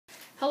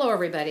Hello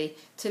everybody.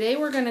 Today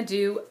we're going to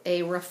do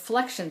a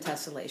reflection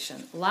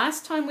tessellation.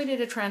 Last time we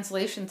did a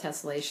translation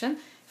tessellation,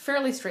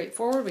 fairly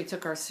straightforward. We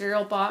took our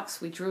cereal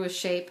box, we drew a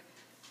shape,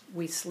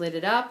 we slid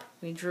it up,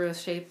 we drew a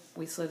shape,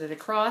 we slid it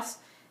across,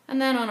 and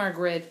then on our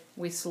grid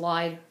we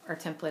slide our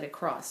template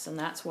across, and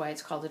that's why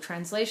it's called a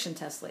translation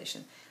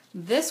tessellation.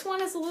 This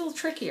one is a little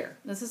trickier.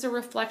 This is a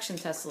reflection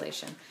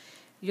tessellation.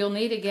 You'll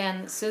need,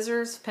 again,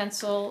 scissors,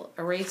 pencil,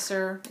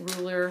 eraser,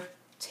 ruler,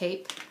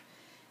 tape,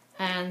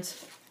 and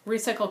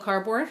recycled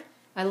cardboard.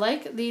 I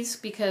like these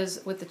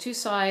because with the two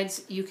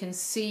sides you can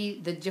see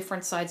the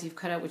different sides you've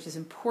cut out, which is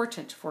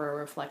important for a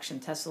reflection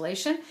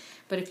tessellation.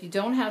 But if you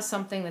don't have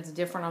something that's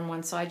different on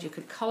one side, you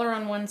could color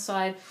on one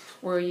side,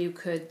 or you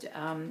could,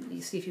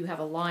 you see if you have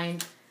a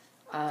lined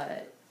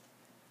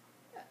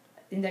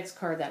index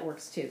card, that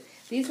works too.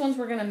 These ones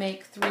we're going to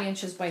make 3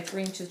 inches by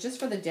 3 inches just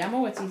for the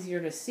demo. It's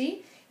easier to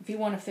see. If you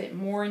want to fit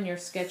more in your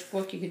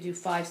sketchbook, you could do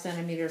 5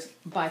 centimeters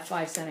by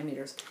 5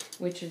 centimeters,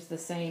 which is the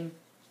same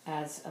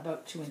as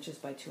about 2 inches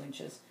by 2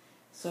 inches.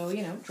 So,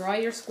 you know, draw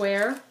your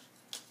square,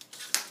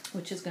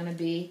 which is going to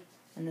be,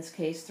 in this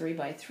case, 3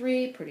 by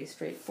 3, pretty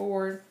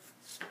straightforward.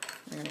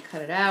 We're going to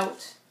cut it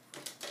out.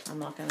 I'm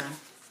not going to,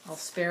 I'll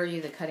spare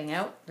you the cutting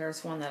out.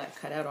 There's one that I've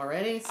cut out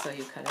already, so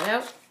you cut it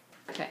out.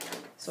 Okay,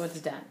 so it's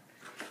done.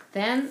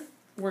 Then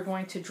we're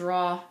going to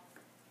draw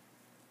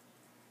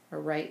or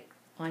write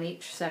on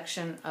each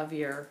section of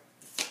your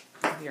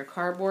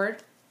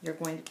cardboard. You're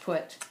going to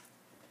put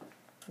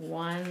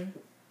 1,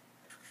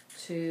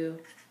 2,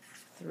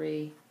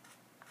 3,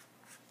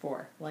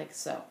 4, like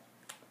so.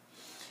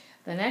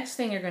 The next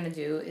thing you're going to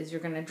do is you're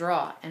going to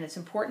draw, and it's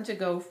important to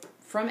go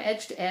from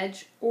edge to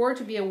edge or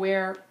to be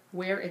aware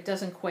where it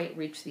doesn't quite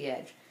reach the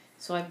edge.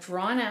 So I've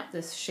drawn out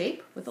this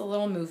shape with a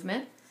little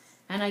movement,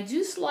 and I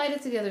do slide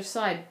it to the other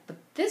side, but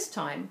this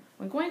time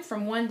when going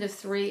from 1 to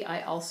 3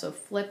 I also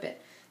flip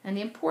it. And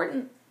the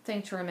important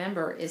thing to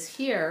remember is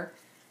here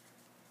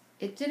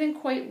it didn't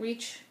quite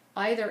reach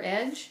either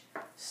edge,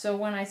 so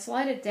when I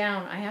slide it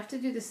down I have to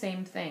do the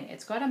same thing.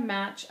 It's got to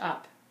match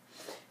up.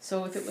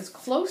 So if it was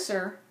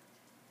closer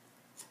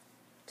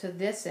to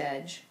this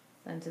edge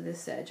than to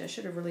this edge, I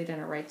should have really done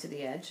it right to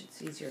the edge,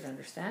 it's easier to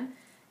understand.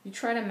 You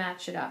try to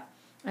match it up.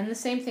 And the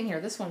same thing here,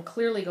 this one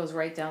clearly goes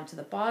right down to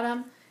the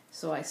bottom,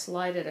 so I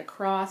slide it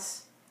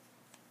across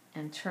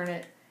and turn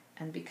it,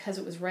 and because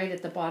it was right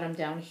at the bottom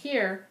down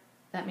here,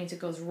 that means it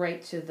goes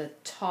right to the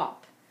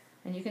top.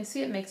 And you can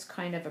see it makes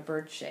kind of a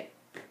bird shape.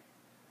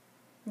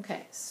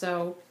 Okay,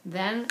 so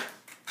then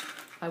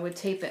I would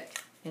tape it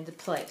into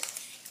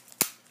place.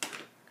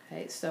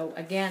 Okay, so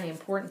again, the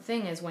important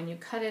thing is when you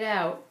cut it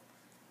out,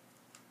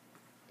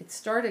 it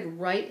started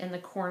right in the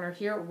corner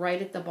here,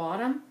 right at the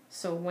bottom.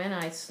 So when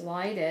I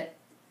slide it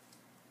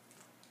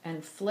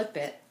and flip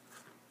it,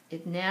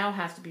 it now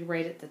has to be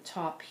right at the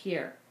top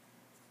here.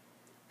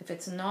 If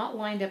it's not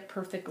lined up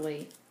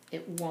perfectly,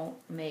 it won't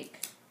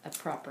make a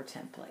proper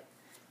template.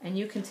 And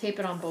you can tape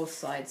it on both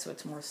sides so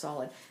it's more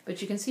solid.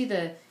 But you can see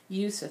the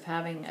use of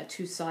having a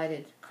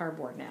two-sided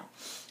cardboard now.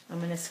 I'm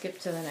going to skip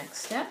to the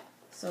next step.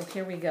 So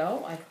here we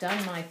go. I've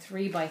done my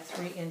 3 by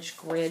 3 inch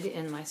grid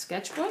in my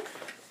sketchbook.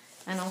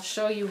 And I'll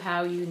show you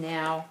how you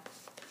now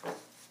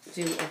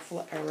do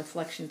a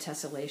reflection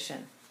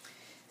tessellation.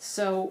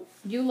 So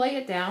you lay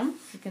it down.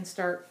 You can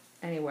start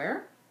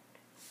anywhere.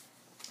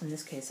 In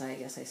this case, I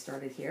guess I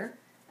started here.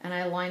 And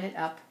I line it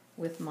up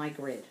with my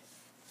grid.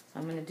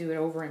 I'm going to do it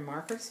over in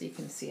marker so you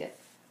can see it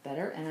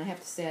better. And I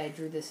have to say I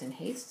drew this in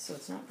haste, so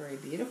it's not very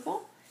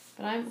beautiful.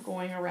 But I'm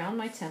going around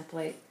my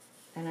template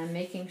and I'm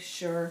making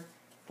sure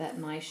that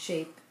my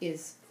shape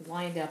is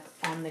lined up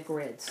on the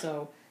grid.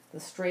 So the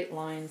straight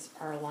lines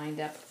are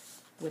lined up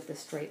with the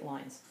straight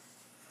lines.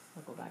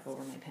 I'll go back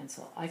over my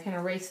pencil. I can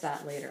erase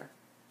that later.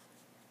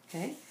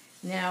 Okay.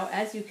 Now,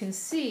 as you can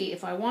see,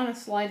 if I want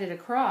to slide it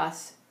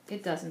across,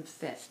 it doesn't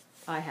fit.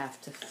 I have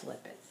to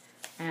flip it.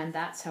 And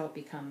that's how it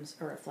becomes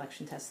a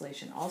reflection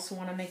tessellation. Also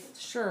want to make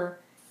sure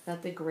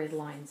that the grid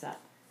lines up.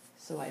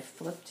 So I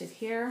flipped it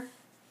here.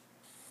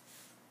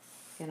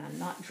 Again, I'm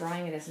not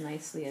drawing it as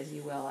nicely as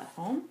you will at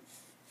home.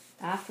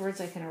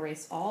 Afterwards, I can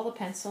erase all the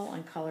pencil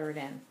and color it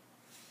in.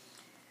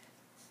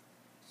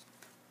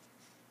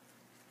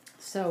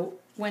 So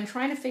when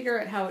trying to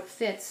figure out how it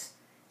fits,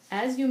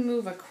 as you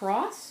move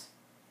across,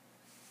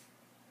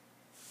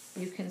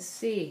 you can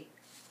see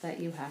that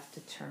you have to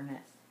turn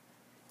it.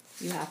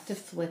 You have to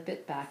flip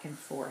it back and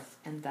forth,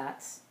 and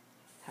that's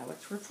how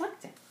it's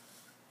reflecting.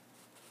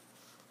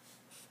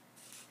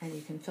 And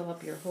you can fill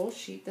up your whole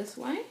sheet this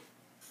way.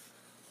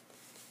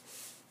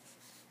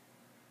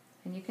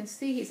 And you can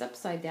see he's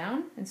upside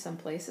down in some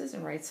places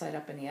and right side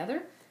up in the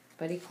other,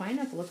 but he kind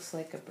of looks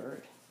like a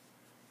bird.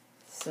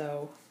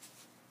 So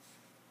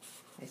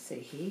I say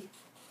he,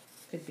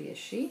 could be a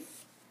she.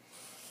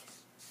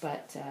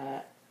 But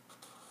I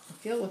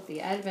feel with the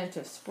advent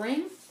of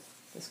spring,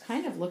 this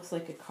kind of looks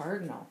like a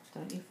cardinal,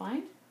 don't you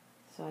find?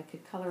 So I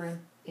could color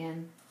him in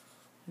and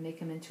make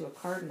him into a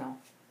cardinal.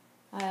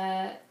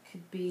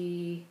 Could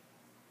be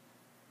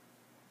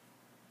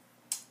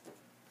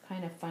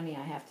kind of funny.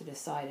 I have to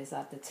decide, is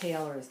that the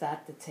tail or is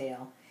that the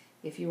tail?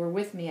 If you were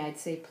with me, I'd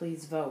say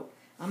please vote.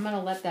 I'm going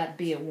to let that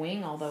be a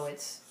wing, although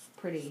it's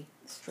pretty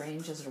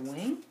strange as a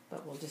wing,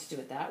 but we'll just do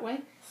it that way.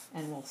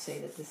 And we'll say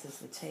that this is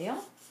the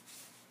tail.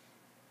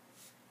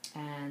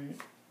 And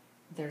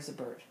there's a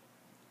bird.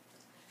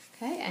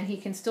 Okay, and he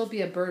can still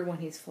be a bird when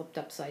he's flipped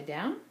upside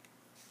down.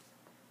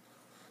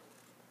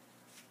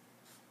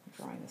 I'm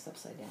drawing this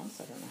upside down,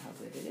 so I don't know how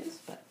good it is,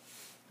 but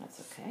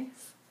that's okay.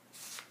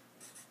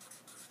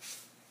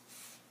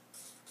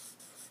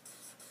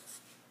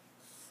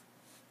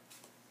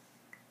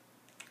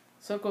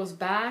 So it goes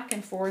back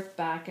and forth,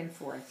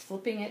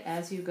 flipping it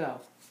as you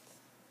go.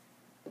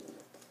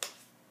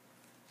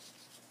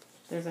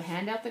 There's a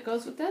handout that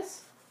goes with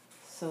this,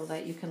 so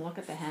that you can look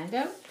at the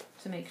handout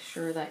to make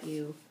sure that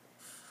you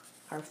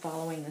are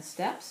following the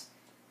steps.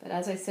 But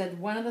as I said,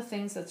 one of the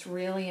things that's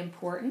really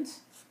important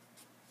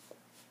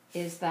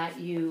is that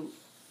you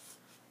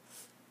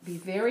be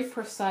very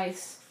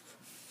precise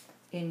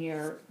in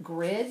your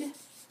grid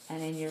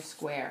and in your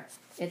square.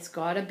 It's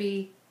got to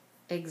be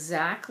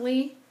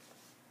exactly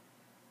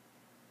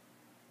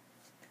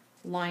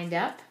lined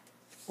up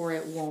or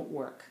it won't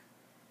work.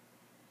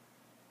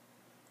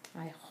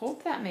 I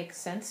hope that makes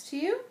sense to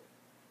you,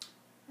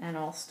 and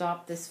I'll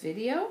stop this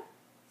video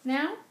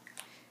now.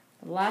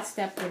 The last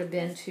step would have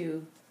been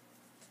to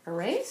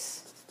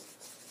erase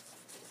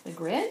the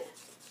grid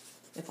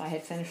if I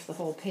had finished the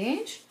whole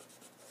page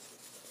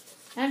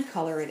and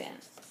color it in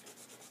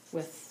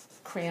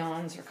with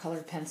crayons or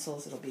colored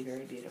pencils. It'll be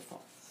very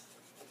beautiful.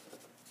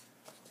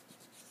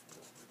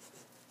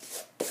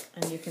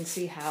 And you can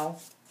see how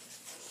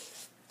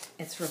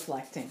it's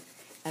reflecting.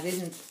 I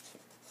didn't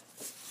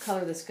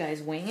color this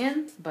guy's wing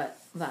in, but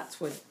that's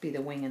would be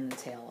the wing and the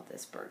tail of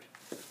this bird.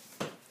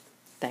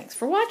 Thanks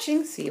for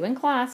watching. See you in class.